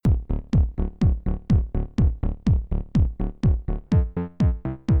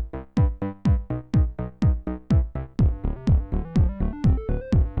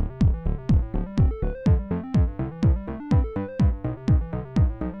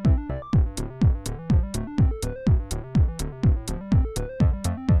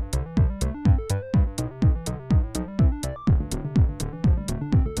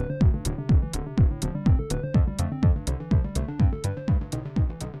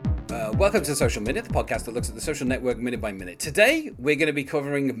Welcome to Social Minute, the podcast that looks at the social network minute by minute. Today, we're going to be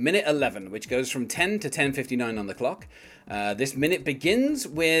covering minute 11, which goes from 10 to 10:59 on the clock. This minute begins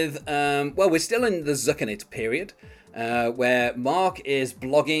with, we're still in the Zuckernet period, where Mark is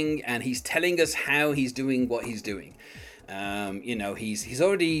blogging and he's telling us how he's doing what he's doing. He's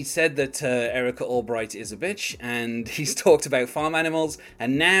already said that Erica Albright is a bitch, and he's talked about farm animals,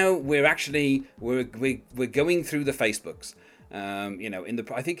 and now we're going through the Facebooks.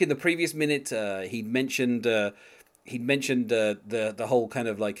 I think in the previous minute he'd mentioned the whole kind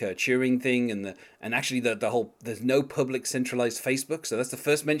of like Turing thing, and actually the whole there's no public centralized Facebook, so that's the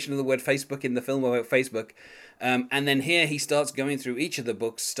first mention of the word Facebook in the film about Facebook, and then here he starts going through each of the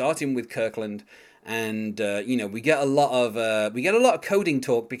books, starting with Kirkland. And we get a lot of coding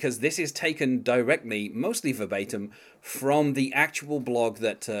talk, because this is taken directly, mostly verbatim, from the actual blog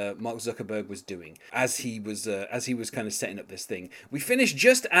that Mark Zuckerberg was doing as he was kind of setting up this thing. We finish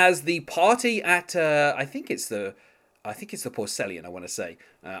just as the party at I think it's the Porcellian, I want to say.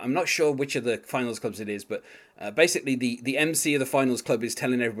 I'm not sure which of the finals clubs it is, but basically the MC of the finals club is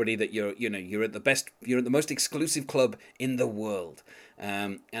telling everybody that you're at the most exclusive club in the world.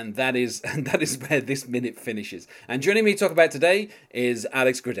 And that is where this minute finishes. And joining me to talk about today is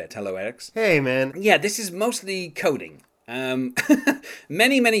Alex Gradette. Hello, Alex. Hey, man. Yeah, this is mostly coding.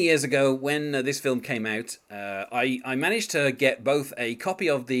 Many years ago, when this film came out, I managed to get both a copy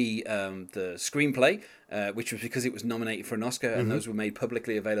of the screenplay, which was because it was nominated for an Oscar, and those were made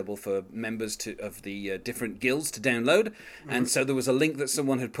publicly available for members of the different guilds to download. And so there was a link that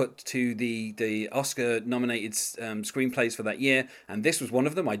someone had put to the Oscar-nominated screenplays for that year, and this was one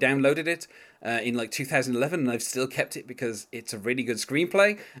of them. I downloaded it in like 2011, and I've still kept it because it's a really good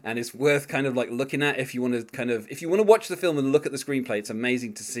screenplay, and it's worth kind of like looking at if you want to watch the film and look at the screenplay. It's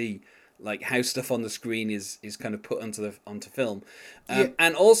amazing to see like how stuff on the screen is kind of put onto film.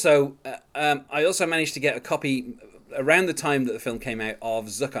 And also, I also managed to get a copy around the time that the film came out of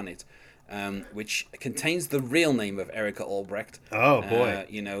Zuckernet, which contains the real name of Erica Albrecht. Oh, boy.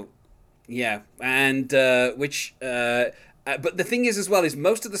 Yeah. And which... but the thing is, as well, is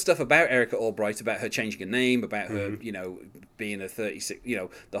most of the stuff about Erica Albright, about her changing her name, about her, being a 36,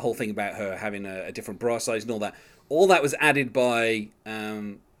 the whole thing about her having a different bra size and all that was added by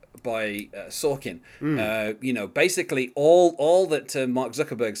Sorkin. Basically all that Mark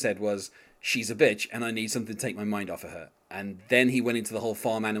Zuckerberg said was, she's a bitch and I need something to take my mind off of her. And then he went into the whole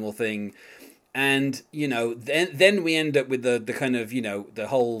farm animal thing. And, then we end up with the kind of, the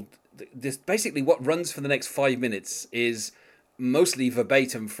whole... This basically what runs for the next 5 minutes is mostly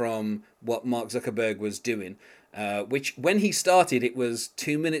verbatim from what Mark Zuckerberg was doing, which when he started, it was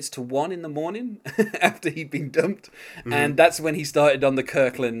 2 minutes to 1 in the morning after he'd been dumped. And that's when he started on the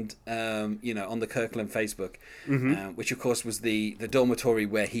Kirkland, on the Kirkland Facebook, which of course was the dormitory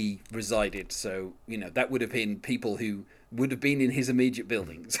where he resided. So, that would have been people who would have been in his immediate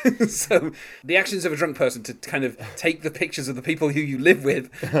buildings. So the actions of a drunk person to kind of take the pictures of the people who you live with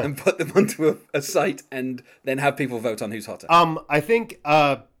and put them onto a site and then have people vote on who's hotter. I think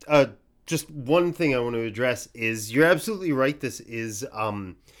just one thing I want to address is you're absolutely right. This is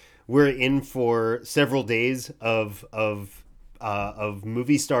we're in for several days of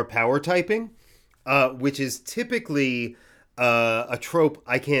movie star power typing, which is typically a trope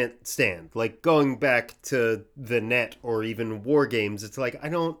I can't stand. Like going back to the net or even war games, it's like I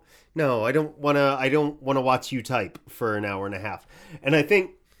don't want to watch you type for an hour and a half. And I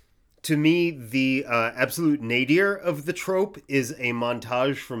think to me the absolute nadir of the trope is a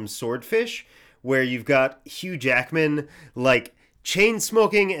montage from Swordfish, where you've got Hugh Jackman like chain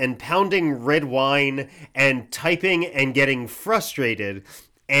smoking and pounding red wine and typing and getting frustrated,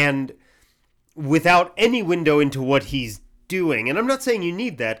 and without any window into what he's doing. And I'm not saying you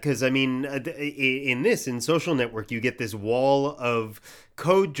need that, because I mean in Social Network you get this wall of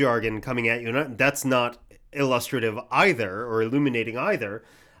code jargon coming at you, and that's not illustrative either or illuminating either,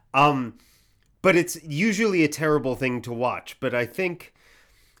 but it's usually a terrible thing to watch. But I think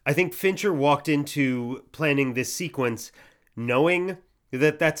Fincher walked into planning this sequence knowing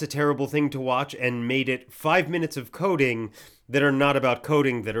that that's a terrible thing to watch, and made it 5 minutes of coding that are not about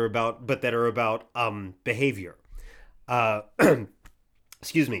coding, that are about behavior.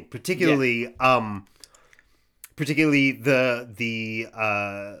 Excuse me. Particularly the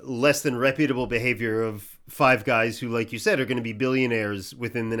less than reputable behavior of five guys who, like you said, are going to be billionaires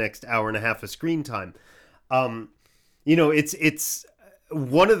within the next hour and a half of screen time. It's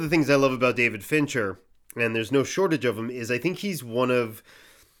one of the things I love about David Fincher, and there's no shortage of him, is I think he's one of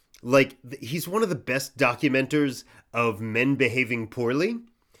the best documenters of men behaving poorly.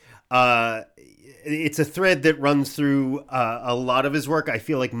 it's a thread that runs through a lot of his work. I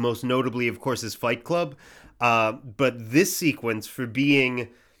feel like most notably, of course, is Fight Club. But this sequence, for being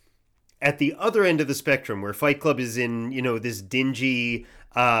at the other end of the spectrum, where Fight Club is in, this dingy,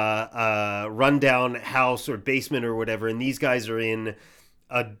 rundown house or basement or whatever, and these guys are in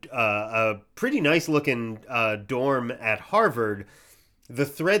a pretty nice looking dorm at Harvard. The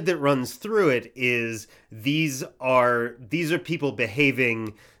thread that runs through it is these are people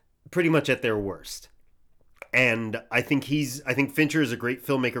behaving pretty much at their worst. And I think Fincher is a great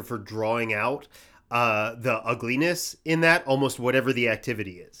filmmaker for drawing out the ugliness in that, almost whatever the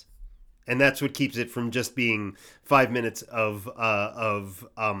activity is. And that's what keeps it from just being 5 minutes of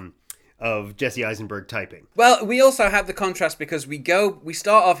Jesse Eisenberg typing. Well, we also have the contrast because we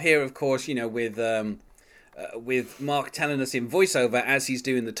start off here, of course, with Mark telling us in voiceover as he's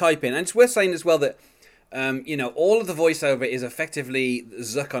doing the typing. And it's worth saying as well that, all of the voiceover is effectively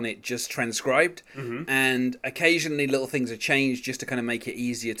Zuck on it just transcribed. Mm-hmm. And occasionally little things are changed just to kind of make it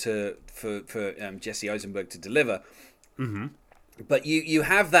easier for Jesse Eisenberg to deliver. Mm-hmm. But you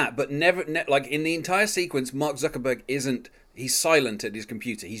have that, but never like in the entire sequence, Mark Zuckerberg he's silent at his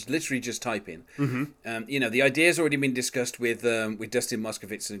computer. He's literally just typing. Mm-hmm. The idea's already been discussed with Dustin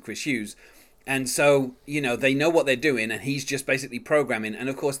Moskovitz and Chris Hughes. And so, they know what they're doing, and he's just basically programming. And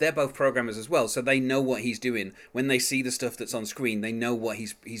of course, they're both programmers as well, so they know what he's doing. When they see the stuff that's on screen, they know what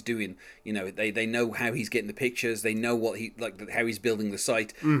he's doing. They know how he's getting the pictures. They know how he's building the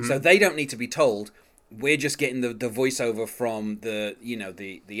site. Mm-hmm. So they don't need to be told. We're just getting the voiceover from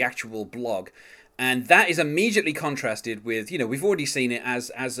the actual blog. And that is immediately contrasted with, we've already seen it as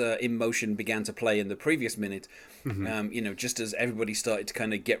emotion began to play in the previous minute. Mm-hmm. Just as everybody started to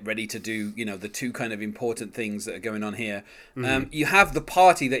kind of get ready to do, the two kind of important things that are going on here. Mm-hmm. You have the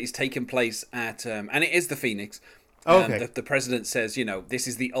party that is taking place at, and it is the Phoenix. Okay. The president says, this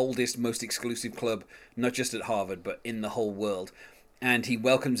is the oldest, most exclusive club, not just at Harvard, but in the whole world. And he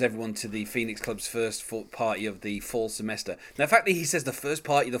welcomes everyone to the Phoenix Club's first party of the fall semester. Now, the fact that he says the first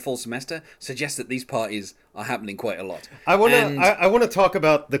party of the fall semester suggests that these parties are happening quite a lot. I want to talk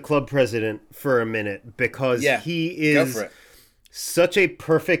about the club president for a minute, because he is such a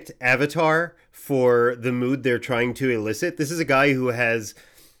perfect avatar for the mood they're trying to elicit. This is a guy who has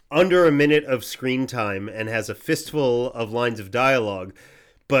under a minute of screen time and has a fistful of lines of dialogue,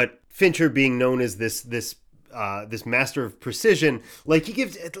 but Fincher being known as this master of precision, like he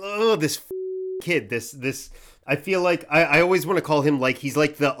gives this kid this I feel like I always want to call him like he's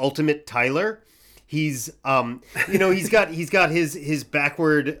like the ultimate Tyler. He's he's got his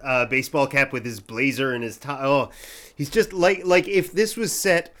backward baseball cap with his blazer and his tie. He's just like if this was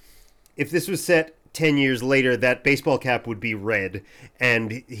set 10 years later, that baseball cap would be red,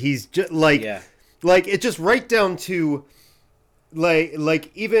 and he's just like it's just right down to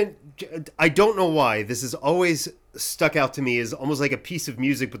like even, I don't know why this is always stuck out to me as almost like a piece of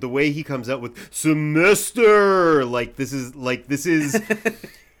music, but the way he comes out with semester, like this is like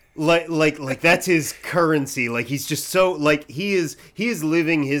that's his currency. Like he's just so like he is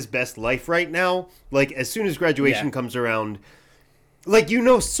living his best life right now. Like as soon as graduation comes around, like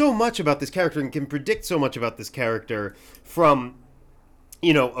so much about this character and can predict so much about this character from,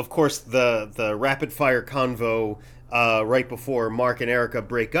 of course the rapid fire convo right before Mark and Erica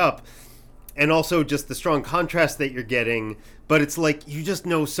break up, and also just the strong contrast that you're getting. But it's like you just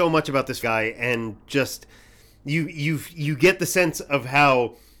know so much about this guy, and just you get the sense of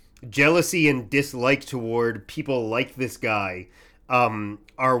how jealousy and dislike toward people like this guy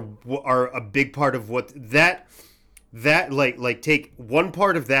are a big part of what that like take one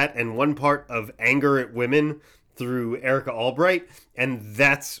part of that and one part of anger at women through Erica Albright, and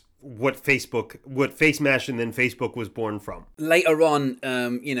that's what Face Mash and then Facebook was born from. Later on,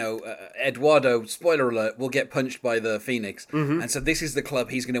 Eduardo, spoiler alert, will get punched by the Phoenix. Mm-hmm. And so this is the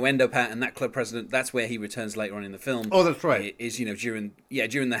club he's going to end up at, and that club president, that's where he returns later on in the film. Oh, that's right. Is, during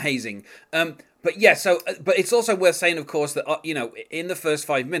the hazing. But it's also worth saying, of course, that, in the first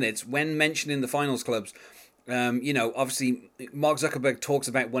 5 minutes, when mentioning the finals clubs, obviously Mark Zuckerberg talks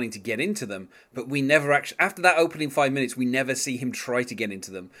about wanting to get into them, but we never actually, after that opening 5 minutes, we never see him try to get into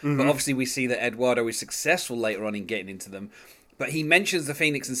them. Mm-hmm. But obviously we see that Eduardo is successful later on in getting into them. But he mentions the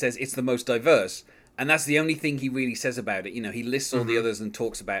Phoenix and says it's the most diverse, and that's the only thing he really says about it. He lists all the others and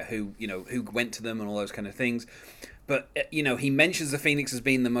talks about who went to them and all those kind of things. But he mentions the Phoenix as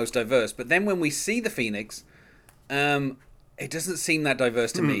being the most diverse. But then when we see the Phoenix, it doesn't seem that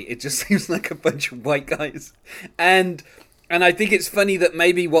diverse to me. It just seems like a bunch of white guys. And I think it's funny that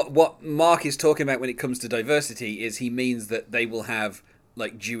maybe what Mark is talking about when it comes to diversity is he means that they will have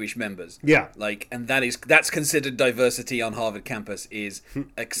like Jewish members. Yeah. Like, and that's considered diversity on Harvard campus, is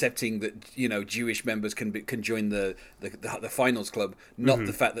accepting that, you know, Jewish members can join the finals club, not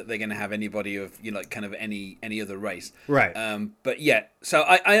the fact that they're going to have anybody of, you know, like kind of any other race. Right. But yeah, so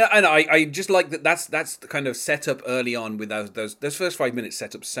I just like that. That's kind of set up early on with those first 5 minutes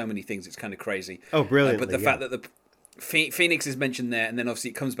set up so many things. It's kind of crazy. Oh, brilliantly. But the fact that the Phoenix is mentioned there, and then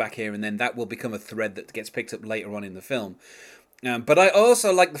obviously it comes back here, and then that will become a thread that gets picked up later on in the film. But I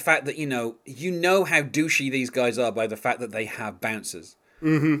also like the fact that, you know how douchey these guys are by the fact that they have bouncers.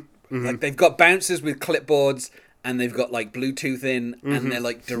 Like, they've got bouncers with clipboards, and they've got like Bluetooth in, and they're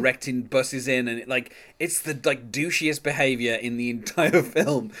like directing buses in, and it's the like douchiest behavior in the entire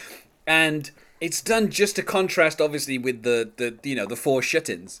film, and it's done just to contrast, obviously, with the four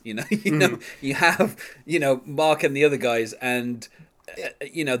shut-ins. You have Mark and the other guys, and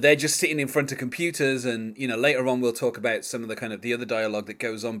they're just sitting in front of computers, and later on we'll talk about some of the kind of the other dialogue that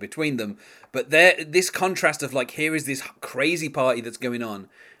goes on between them. But this contrast of like, here is this crazy party that's going on,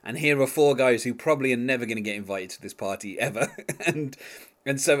 and here are four guys who probably are never going to get invited to this party ever, and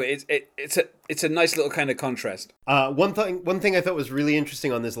so it's a nice little kind of contrast. One thing I thought was really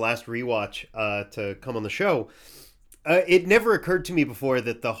interesting on this last rewatch to come on the show, it never occurred to me before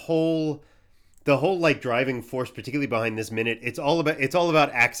that the whole like driving force, particularly behind this minute, it's all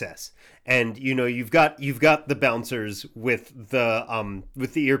about access. And you've got the bouncers with the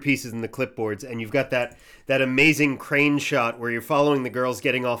earpieces and the clipboards, and you've got that amazing crane shot where you're following the girls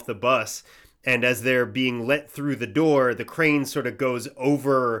getting off the bus, and as they're being let through the door, the crane sort of goes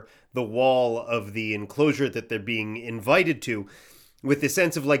over the wall of the enclosure that they're being invited to, with the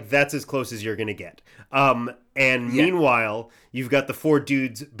sense of like, that's as close as you're going to get. Meanwhile, you've got the four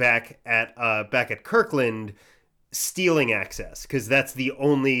dudes back at Kirkland stealing access, because that's the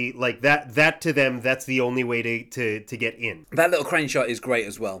only, like, that to them, that's the only way to get in. That little crane shot is great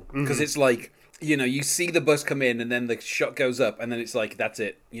as well, because it's like, you see the bus come in, and then the shot goes up, and then it's like, that's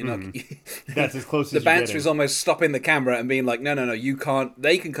it. That's as close as the bouncer is almost stopping the camera and being like, no, you can't.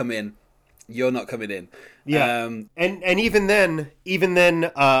 They can come in. You're not coming in. Yeah. And even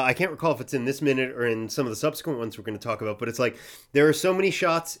then, I can't recall if it's in this minute or in some of the subsequent ones we're going to talk about, but it's like, there are so many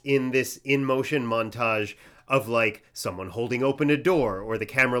shots in this in motion montage of like someone holding open a door, or the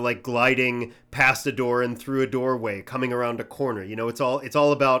camera like gliding past a door and through a doorway, coming around a corner. It's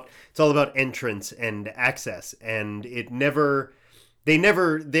all about entrance and access, and they never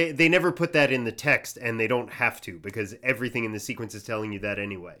put that in the text, and they don't have to, because everything in the sequence is telling you that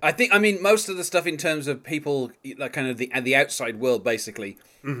anyway. I mean, most of the stuff in terms of people, like kind of the outside world, basically,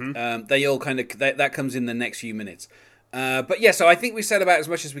 they all kind of that comes in the next few minutes. But yeah, so I think we said about as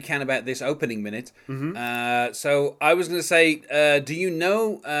much as we can about this opening minute. So I was going to say, did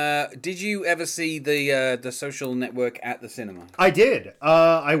you ever see the Social Network at the cinema? I did.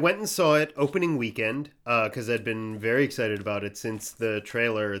 I went and saw it opening weekend, because I'd been very excited about it since the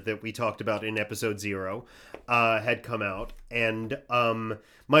trailer that we talked about in episode 0 had come out. And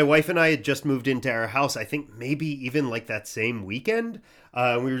my wife and I had just moved into our house, I think maybe even like that same weekend.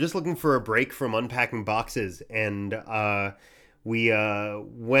 We were just looking for a break from unpacking boxes, and we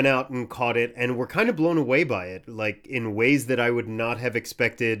went out and caught it, and we're kind of blown away by it, like in ways that I would not have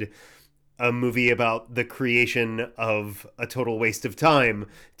expected a movie about the creation of a total waste of time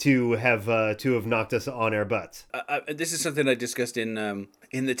to have knocked us on our butts. This is something I discussed in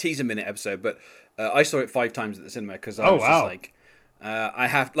the teaser minute episode, but I saw it 5 times at the cinema, because I was just like,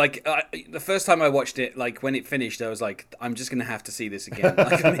 the first time I watched it, like when it finished, I was like, I'm just gonna have to see this again.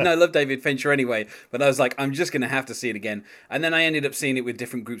 Like, I mean, I love David Fincher anyway, but I was like, I'm just gonna have to see it again. And then I ended up seeing it with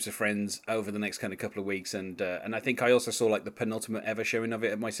different groups of friends over the next kind of couple of weeks, and I think I also saw like the penultimate ever showing of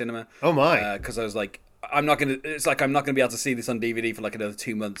it at my cinema. Oh my! Because I was like, I'm not gonna be able to see this on DVD for like another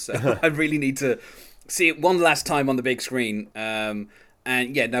 2 months. So I really need to see it one last time on the big screen.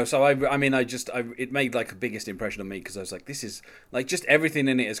 And yeah, no, so it made like a biggest impression on me, because I was like, this is like, just everything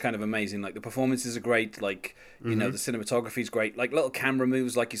in it is kind of amazing. Like, the performances are great, like, the cinematography is great, like little camera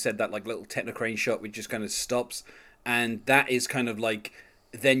moves, like you said, that like little Technocrane shot which just kind of stops, and that is kind of like,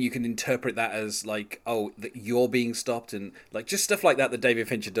 then you can interpret that as like, oh, that you're being stopped, and like just stuff like that David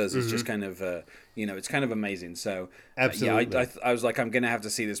Fincher does is just kind of it's kind of amazing. So absolutely, I was like, I'm gonna have to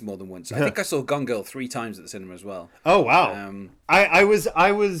see this more than once. I think I saw Gone Girl 3 times at the cinema as well. Oh wow! I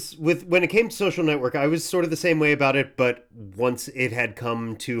was with, when it came to Social Network, I was sort of the same way about it, but once it had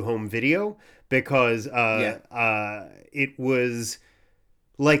come to home video, because it was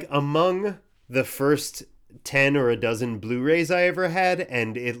like among the first 10 or a dozen Blu-rays I ever had,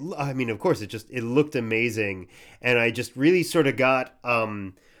 and of course it looked amazing, and I just really sort of got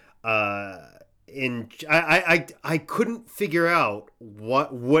I couldn't figure out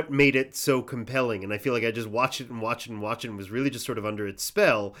what made it so compelling, and I feel like I just watched it and watched it and watched it and was really just sort of under its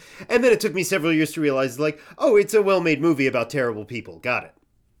spell. And then it took me several years to realize, like, oh, it's a well-made movie about terrible people. Got it.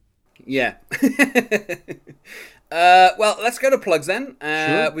 Yeah. Well, let's go to plugs then.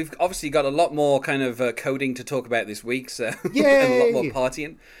 Sure. We've obviously got a lot more kind of coding to talk about this week, so and a lot more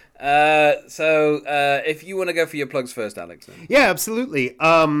partying. So if you want to go for your plugs first, Alex. Then. Yeah, absolutely.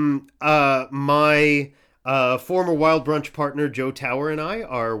 My former Wild Brunch partner Joe Tower and I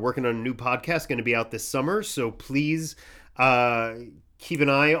are working on a new podcast, going to be out this summer. So please keep an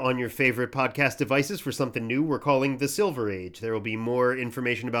eye on your favorite podcast devices for something new we're calling The Silver Age. There will be more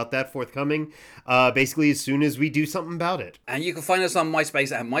information about that forthcoming, basically as soon as we do something about it. And you can find us on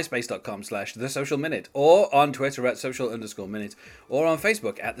MySpace at myspace.com/thesocialminute, or on Twitter at social_minute, or on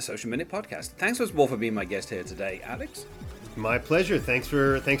Facebook at The Social Minute Podcast. Thanks once more for being my guest here today, Alex. My pleasure. Thanks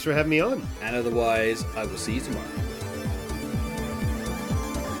for having me on. And otherwise, I will see you tomorrow.